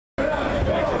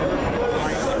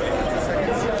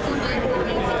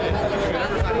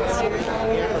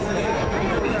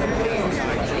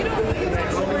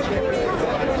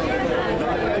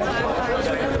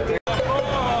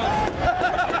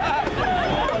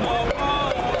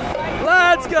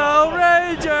Let's go,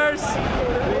 Rangers!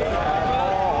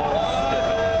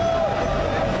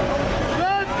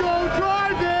 Let's go,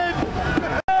 Driving!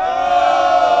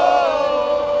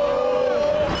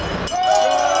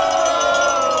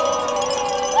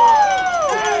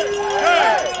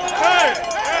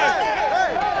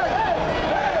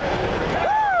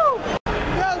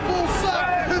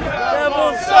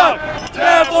 Devils suck!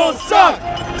 Devils suck!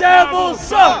 Devils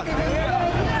suck!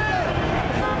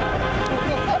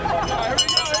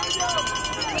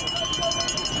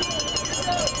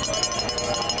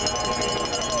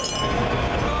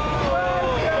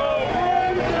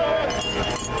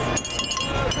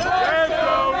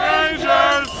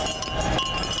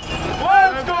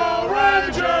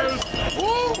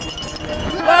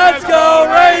 Let's go,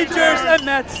 Rangers and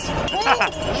Mets!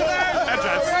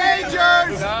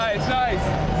 Rangers! Nice, nice.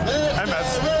 And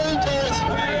Mets.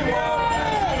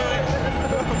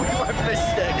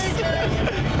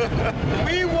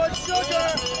 We want sugar!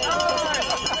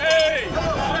 Hey!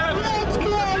 Let's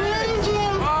go,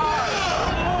 Rangers!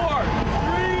 5, 4,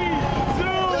 3, 2, 1.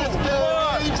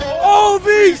 OV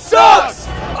sucks!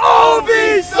 OV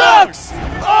sucks!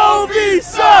 OV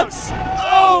sucks!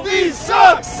 OV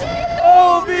sucks!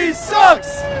 OV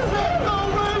sucks!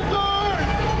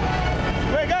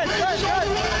 Hey, guys!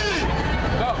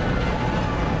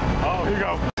 Oh, here you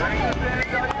go.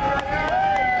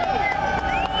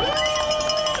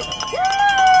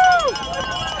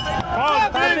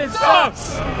 Devin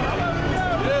sucks!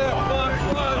 Yeah, Fox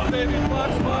 5, baby,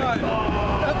 Fox 5.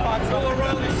 Fox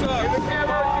O'Reilly sucks.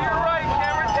 Camera to your right,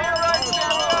 camera to your right,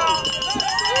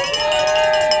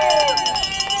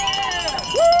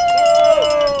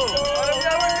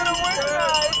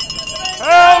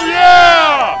 Hell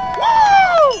yeah!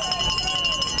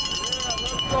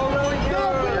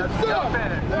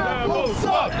 Devils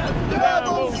suck!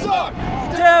 Devils suck!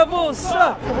 Devils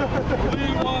suck! We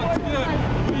want good.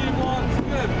 We want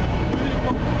good.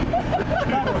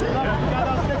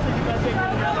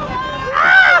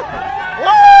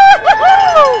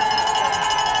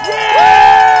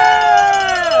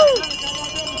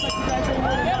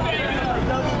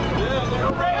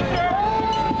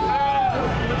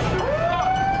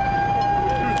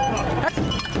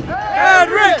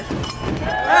 Henrik!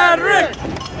 Henrik!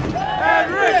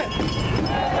 Henrik!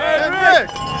 Henrik!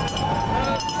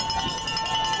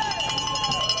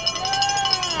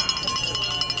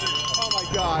 Oh my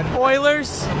God.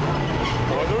 Oilers!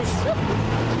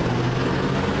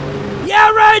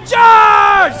 Yeah,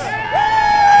 Rangers!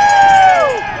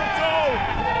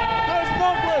 There's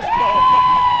Mugwist!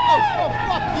 Oh,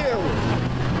 fuck you!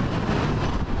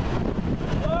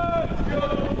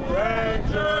 Rangers!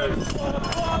 Rangers!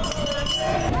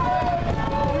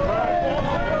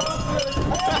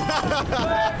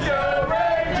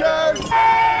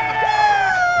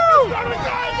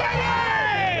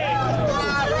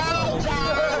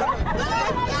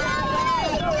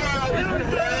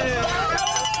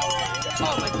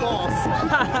 Oh, my balls.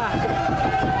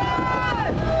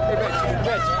 Hey,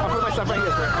 Rich, I'll put myself right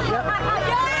here. Yeah,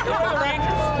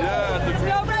 the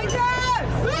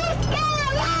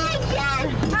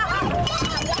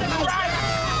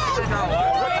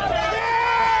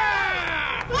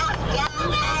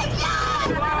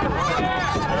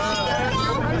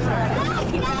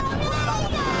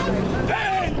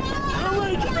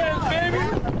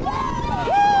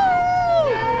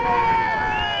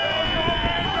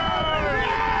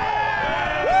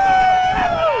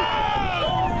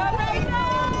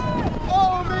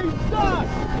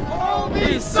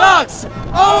Sucks!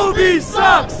 OV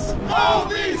sucks!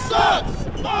 OV sucks!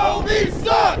 OV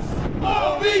sucks!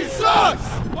 OV sucks!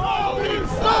 OV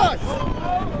sucks!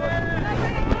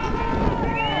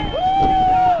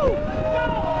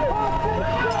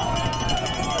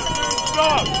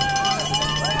 Stop!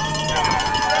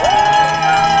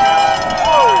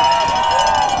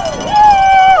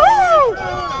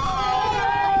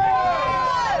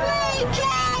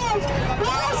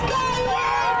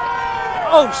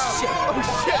 Oh shit! Oh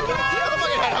shit!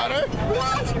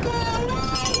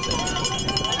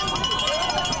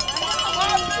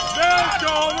 Let's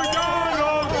go,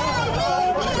 McDonald's!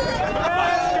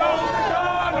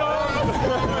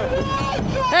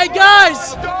 Hey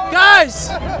guys! Guys!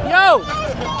 Yo!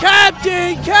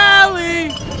 Captain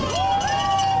Cali!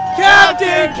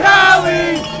 Captain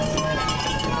Cali!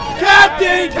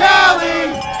 Captain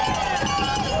Cali!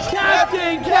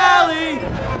 Captain Cali!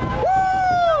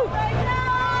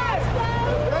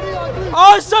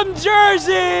 Awesome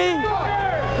jersey!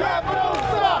 Capital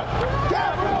suck!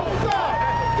 Capital suck!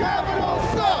 Capital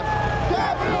suck!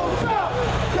 Capital suck!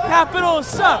 Capital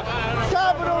suck!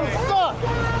 Capital suck!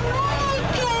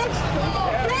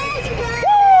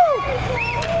 Woo!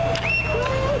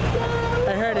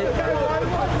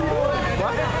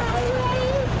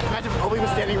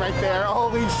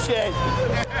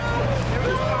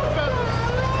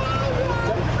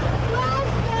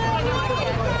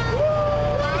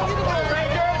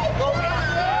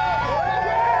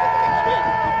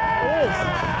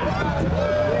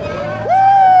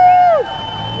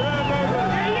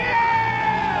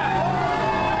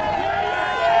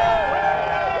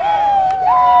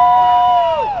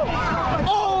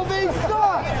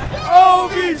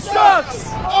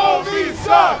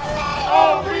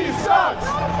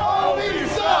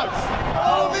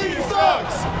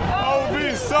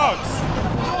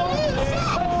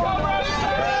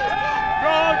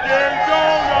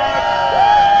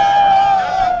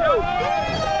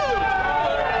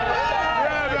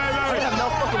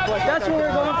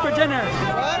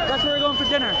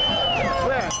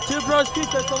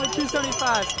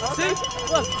 275. See?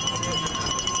 Look.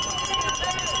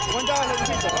 $1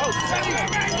 pizza. Oh,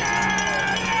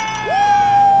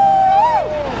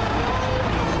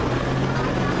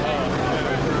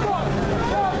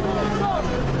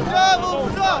 Devils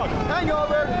suck!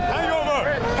 Hangover! Hangover!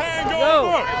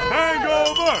 Yo.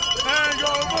 Hangover!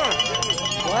 Hangover!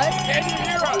 What? Can you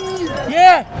hear us?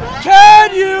 Yeah. Can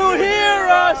you hear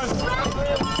us?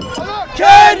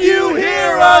 Can you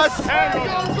hear us? Hangover!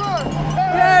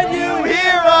 Can you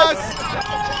hear us?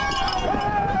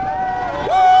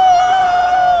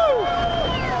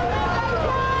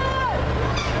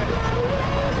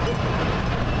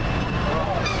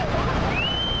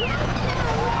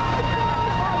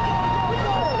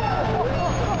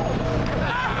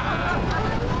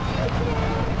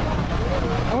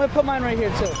 I'm gonna put mine right here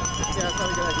too. Yeah, that's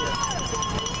probably a good idea.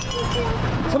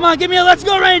 Come on, give me a Let's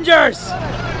Go Rangers!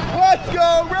 Let's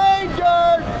go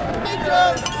Rangers!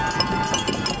 Rangers!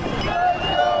 Let's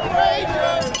go Rangers!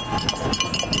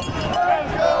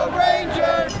 Let's go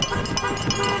Rangers!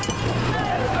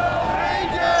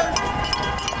 Rangers!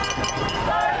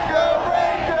 Let's go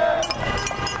Rangers!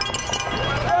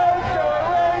 Let's go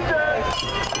Rangers!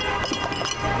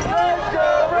 Let's go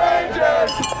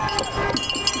Rangers!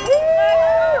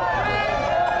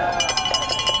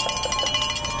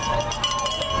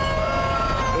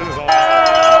 This is all.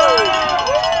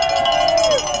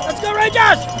 Let's go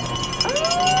Rangers!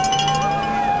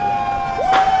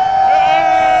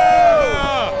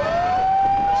 Yeah!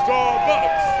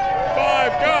 Starbucks!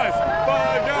 Five guys!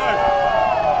 Five guys!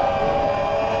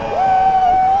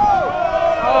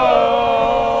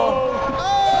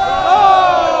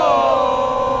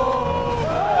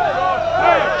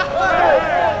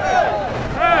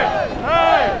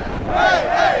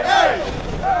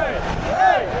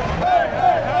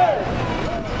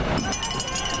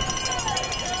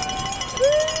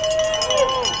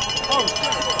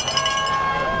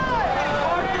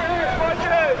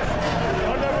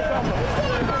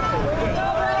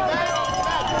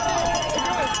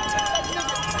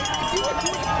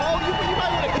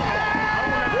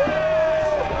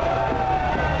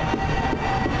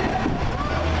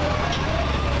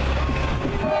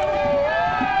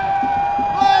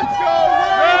 Let's go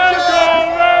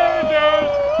Rangers!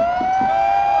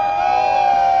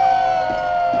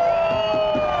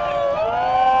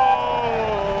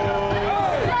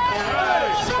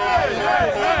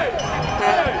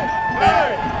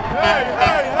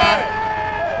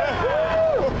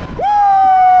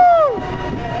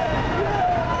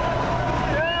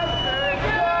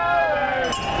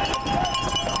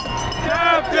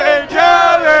 Captain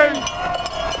Kelly!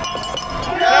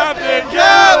 Captain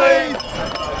Kelly!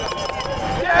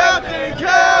 Captain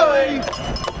Kelly!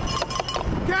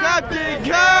 Captain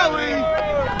Kelly!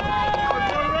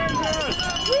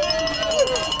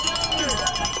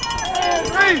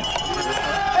 Henry!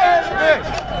 Henry!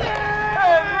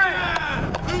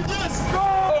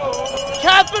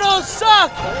 Capitals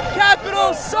suck!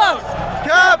 Capitals suck!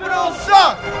 Capitals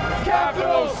suck!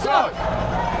 Capitals suck!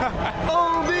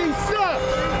 OV suck!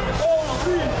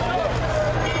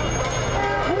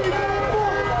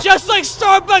 Just like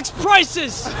Starbucks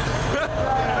prices! OV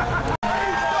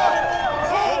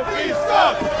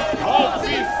sucks! OV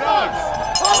sucks!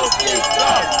 OV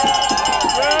sucks!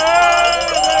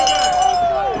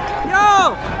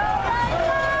 Yo!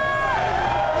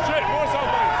 Shit, more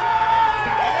Starbucks!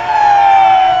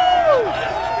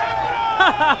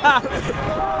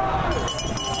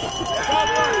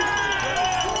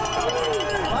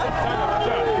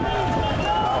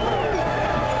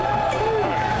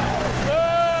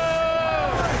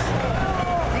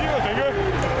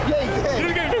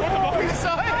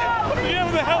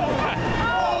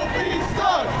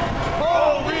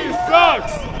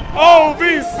 Sucks! OV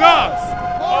sucks!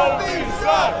 OV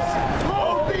sucks!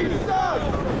 OV sucks!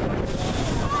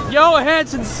 Yo,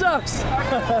 Hanson sucks!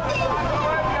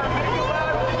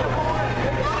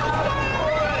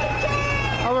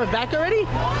 Oh, we're back already?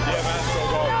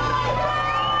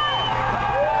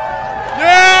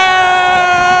 Yeah!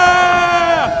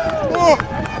 Oh.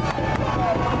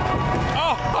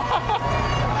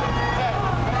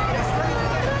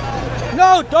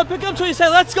 No, don't pick up till you say,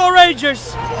 let's go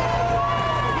Rangers!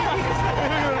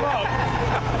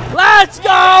 Let's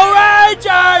go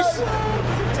Rangers!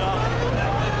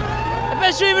 I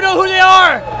bet you even know who they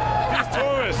are!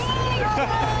 Tourists.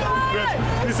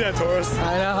 You said tourists.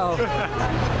 I know.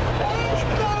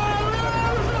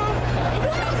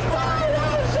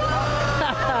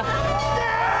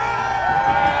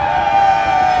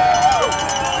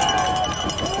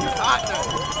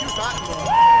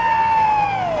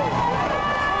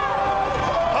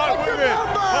 Hot women!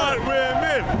 Hot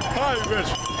women! Irish.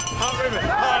 Hot women,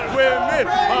 hot women,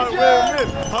 hot women,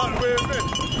 hot women.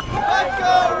 Let's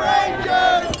go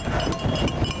Rangers!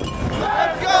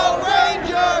 Let's go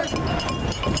Rangers!